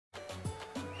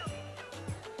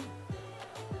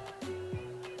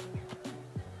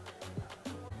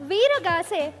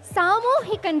ವೀರಗಾಸೆ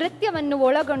ಸಾಮೂಹಿಕ ನೃತ್ಯವನ್ನು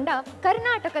ಒಳಗೊಂಡ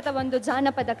ಕರ್ನಾಟಕದ ಒಂದು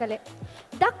ಜಾನಪದ ಕಲೆ.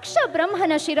 ದಕ್ಷ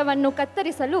ಬ್ರಹ್ಮನ ಶಿರವನ್ನು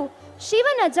ಕತ್ತರಿಸಲು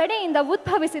ಶಿವನ ಜಡೆಯಿಂದ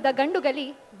ಉದ್ಭವಿಸಿದ ಗಂಡುಗಲಿ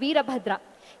ವೀರಭದ್ರ.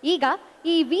 ಈಗ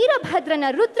ಈ ವೀರಭದ್ರನ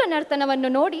ರುದ್ರ ನರ್ತನವನ್ನು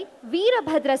ನೋಡಿ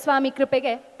ವೀರಭದ್ರ ಸ್ವಾಮಿ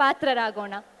ಕೃಪೆಗೆ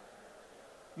ಪಾತ್ರರಾಗೋಣ.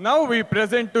 Now we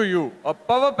present to you a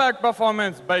power-packed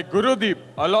performance by Gurudeep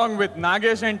along with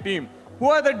Nagesh and team, who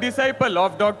are the disciple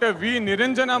of Dr. V.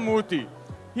 Niranjana Murthy.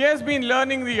 He has been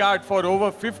learning the art for over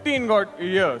 15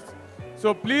 years.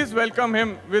 So please welcome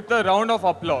him with a round of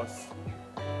applause.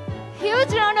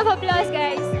 Huge round of applause,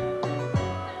 guys.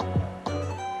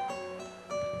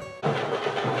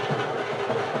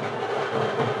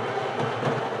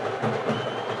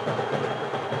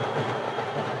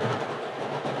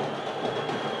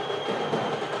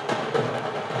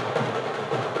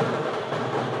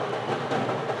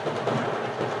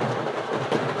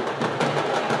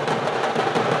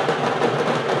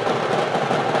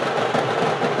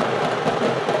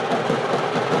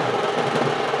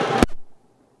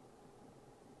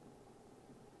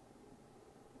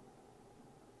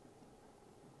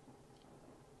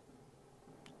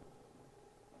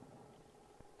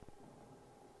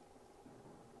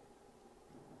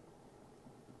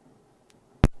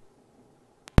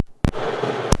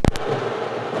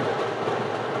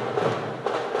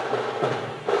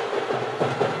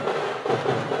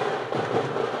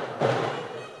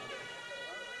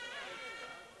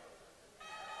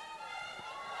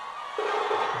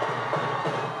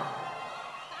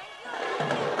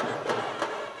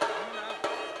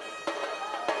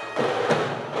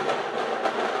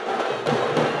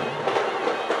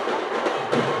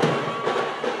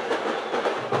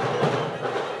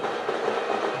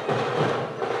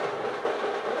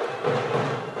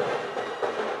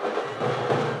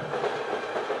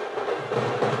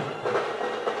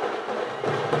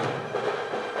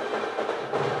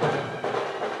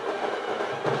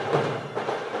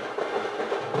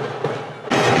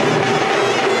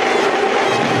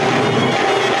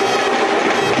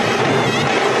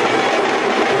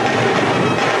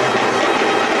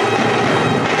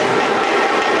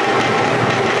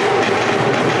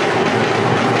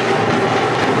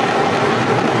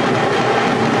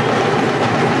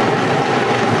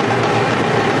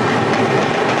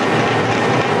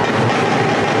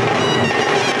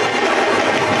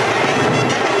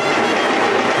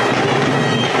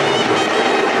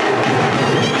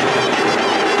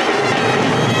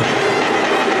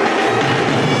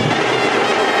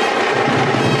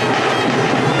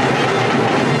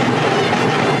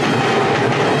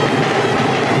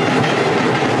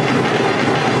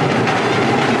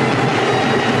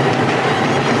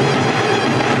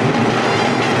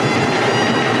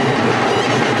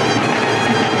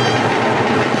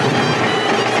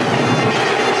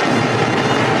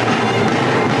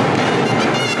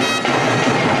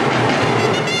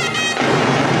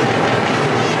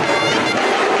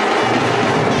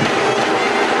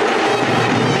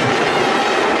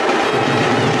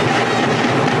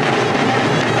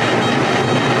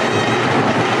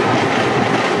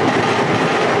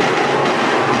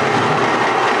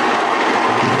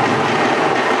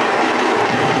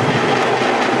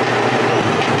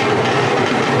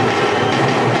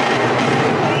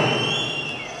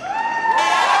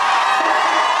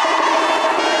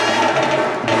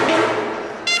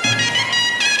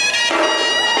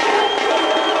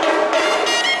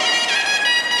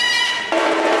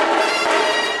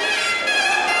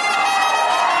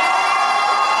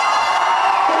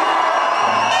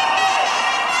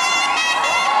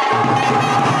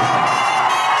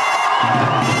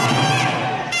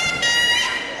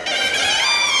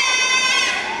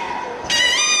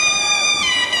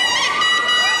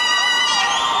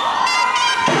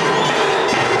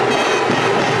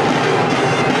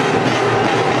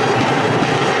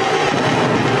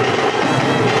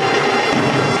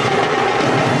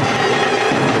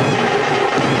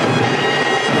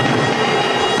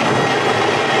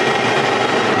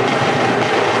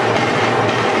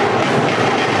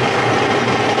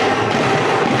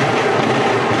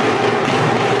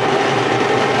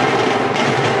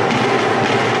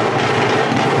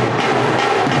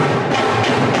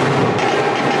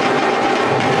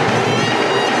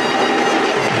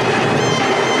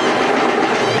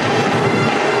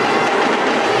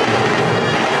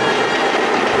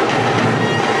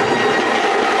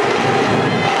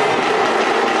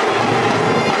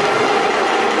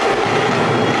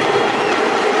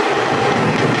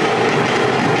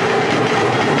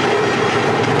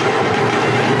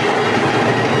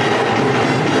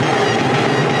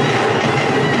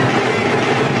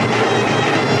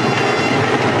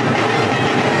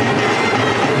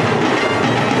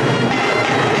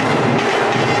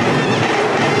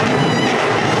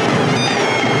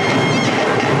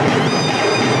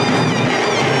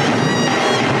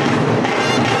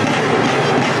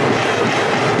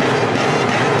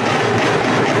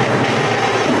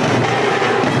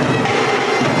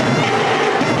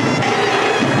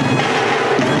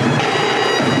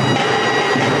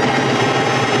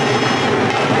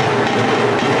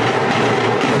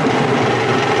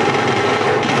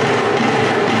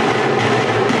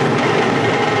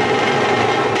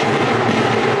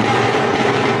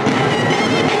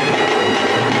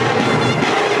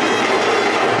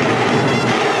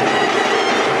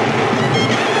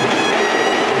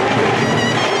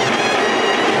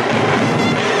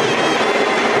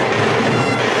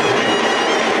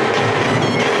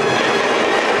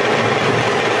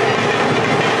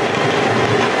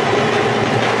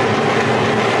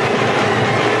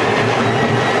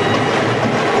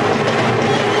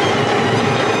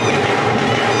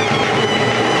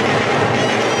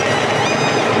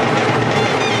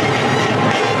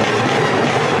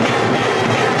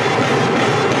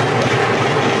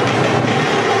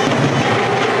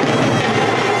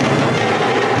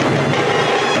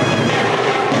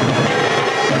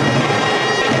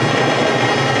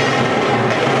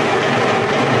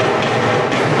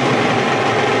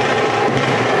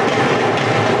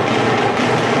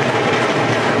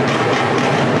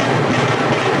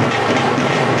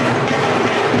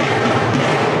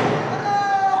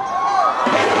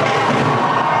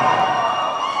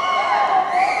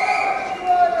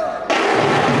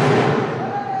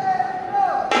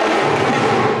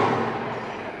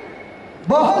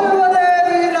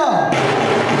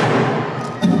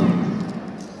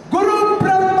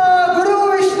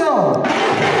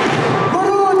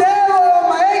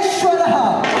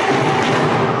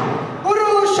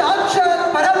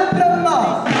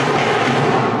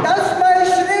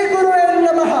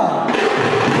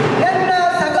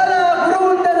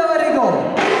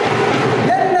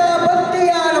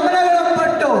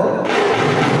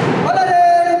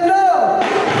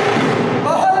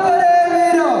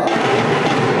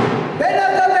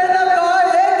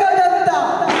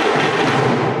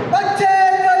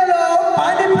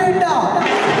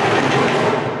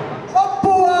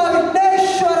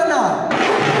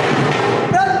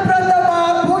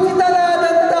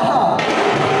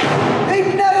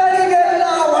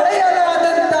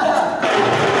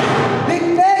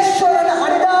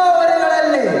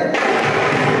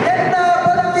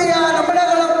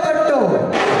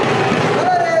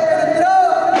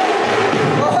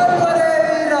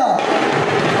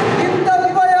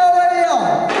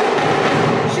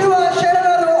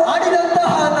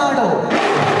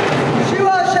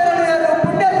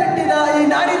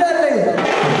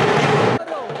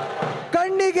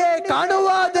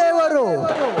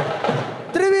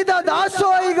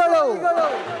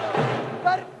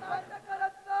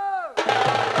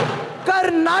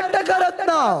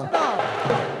 ಶಾಸನ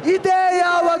ಇದೇ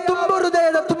ಯಾವ ತುಂಬು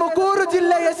ಹೃದಯದ ತುಮಕೂರು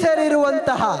ಜಿಲ್ಲೆಗೆ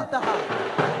ಸೇರಿರುವಂತಹ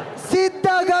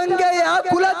ಸಿದ್ಧಗಂಗೆಯ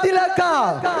ಕುಲತಿಲಕ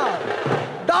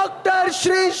doctor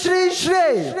Shri Shri Shri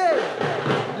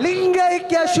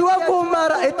ಲಿಂಗೈಕ್ಯ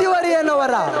ಶಿವಕುಮಾರ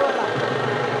ಯತಿವರಿಯನವರ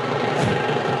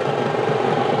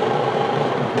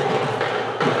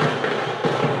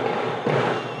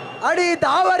ಅಡಿ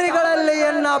ದಾವರಿಗಳಲ್ಲಿ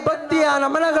ಎನ್ನ ಭಕ್ತಿಯ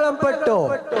ನಮನಗಳಂಪಟ್ಟು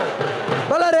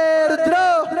ಬಲರೇ ರುದ್ರ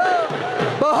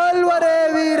ಬಹಲ್ವರೇ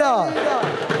ವೀರ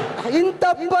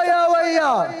ಇಂತಪ್ಪಯ್ಯವಯ್ಯ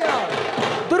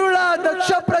ದುರುಳ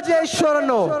ದಕ್ಷ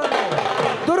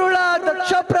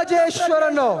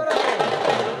ಪ್ರಜೇಶ್ವರನು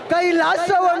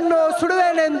ಕೈಲಾಸವನ್ನು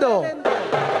ಸುಡುವೆನೆಂದು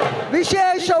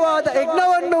ವಿಶೇಷವಾದ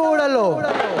ಯಜ್ಞವನ್ನು ಹೂಡಲು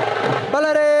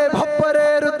ಬಲರೇ ಭಪ್ಪರೇ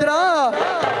ರುದ್ರ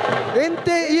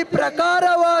ಈ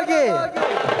ಪ್ರಕಾರವಾಗಿ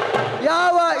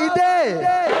ಯಾವ ಇದೆ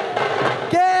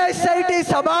KSIT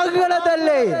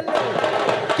ಸಭಾಂಗಣದಲ್ಲಿ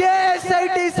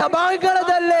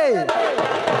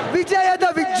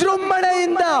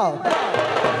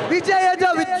ವಿಜಯದ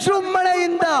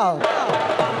ವಿಜೃಂಭಣೆಯಿಂದ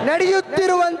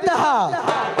ನಡೆಯುತ್ತಿರುವಂತಹ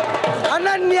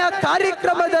ಅನನ್ಯ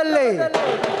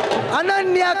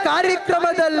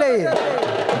ಕಾರ್ಯಕ್ರಮದಲ್ಲಿ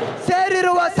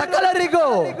ಸೇರಿರುವ ಸಕಲರಿಗೂ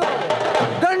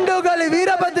ಗಂಡುಗಲಿ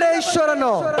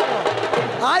ವೀರಭದ್ರೇಶ್ವರನು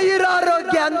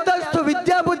ಆಯುರಾರೋಗ್ಯ ಅಂತಸ್ತು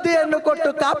ವಿದ್ಯಾಬುದ್ಧಿಯನ್ನು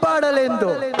ಕೊಟ್ಟು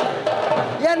ಕಾಪಾಡಲೆಂದು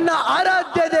ಎನ್ನ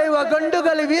ಆರಾಧ್ಯ ದೈವ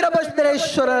ಗಂಡುಗಲಿ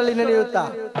ವೀರಭದ್ರೇಶ್ವರನಲ್ಲಿ ನಡೆಯುತ್ತಾ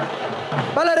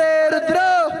ಬಲರೇ ರುದ್ರ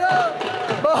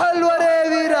ಬಹಲ್ವರೇ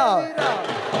ವೀರ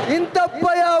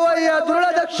ಇಂತಪ್ಪಯ್ಯವಯ್ಯ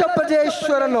ದುರುಳದಕ್ಷ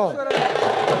ಪ್ರಜೇಶ್ವರನು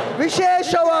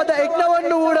ವಿಶೇಷವಾದ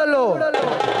ಯಜ್ಞವನ್ನು ಹೂಡಲು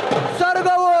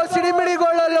ಸ್ವರ್ಗವು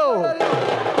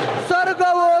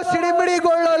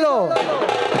ಸಿಡಿಮಿಡಿಗೊಳ್ಳಲು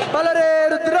ಬಲರೇ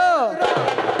ರುದ್ರ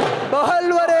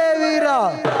ಬಹಲ್ವರೇ ವೀರ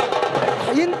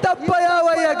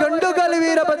ಇಂತಪ್ಪಯ್ಯವಯ್ಯ ಗಂಡುಗಲಿ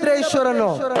ವೀರಭದ್ರೇಶ್ವರನು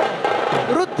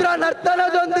ರುದ್ರ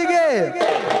ನರ್ತನದೊಂದಿಗೆ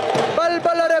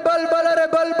ಬಲ್ಬಲರೆ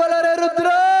ರುದ್ರ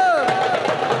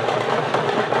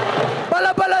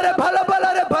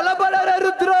ಬಲಬಲರೆ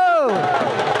ರುದ್ರ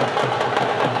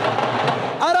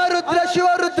ಅರರುದ್ರ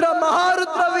ಶಿವರುದ್ರ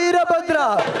ಮಹಾರುದ್ರ ವೀರಭದ್ರ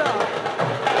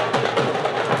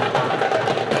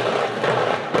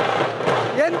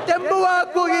ಎಂತೆಂಬುವ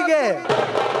ಕೂಗಿಗೆ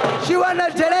ಶಿವನ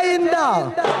ಜಡೆಯಿಂದ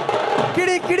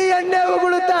ಕಿಡಿ ಎಣ್ಣೆ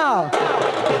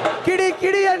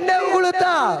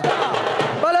ಉಗುಳುತ್ತಾ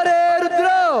ಬಲರೇ ರುದ್ರ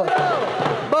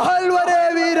ಬಹಲ್ವರೇ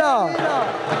ವೀರ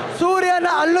ಸೂರ್ಯನ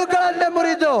ಹಲ್ಲುಗಳನ್ನೇ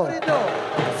ಮುರಿದು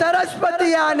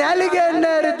ಸರಸ್ವತಿಯ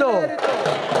ನ್ಯಾಲಿಗೆಯನ್ನೇ ಎರಿದು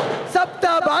ಸಪ್ತ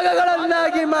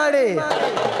ಭಾಗಗಳನ್ನಾಗಿ ಮಾಡಿ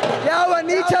ಯಾವ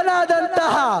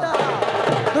ನೀಚನಾದಂತಹ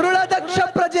ದುರುಳ ದಕ್ಷ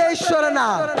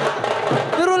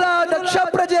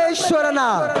ಪ್ರಜೇಶ್ವರನ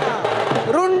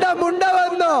ರುಂಡ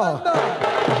ಮುಂಡವನ್ನು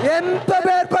ಎಂತ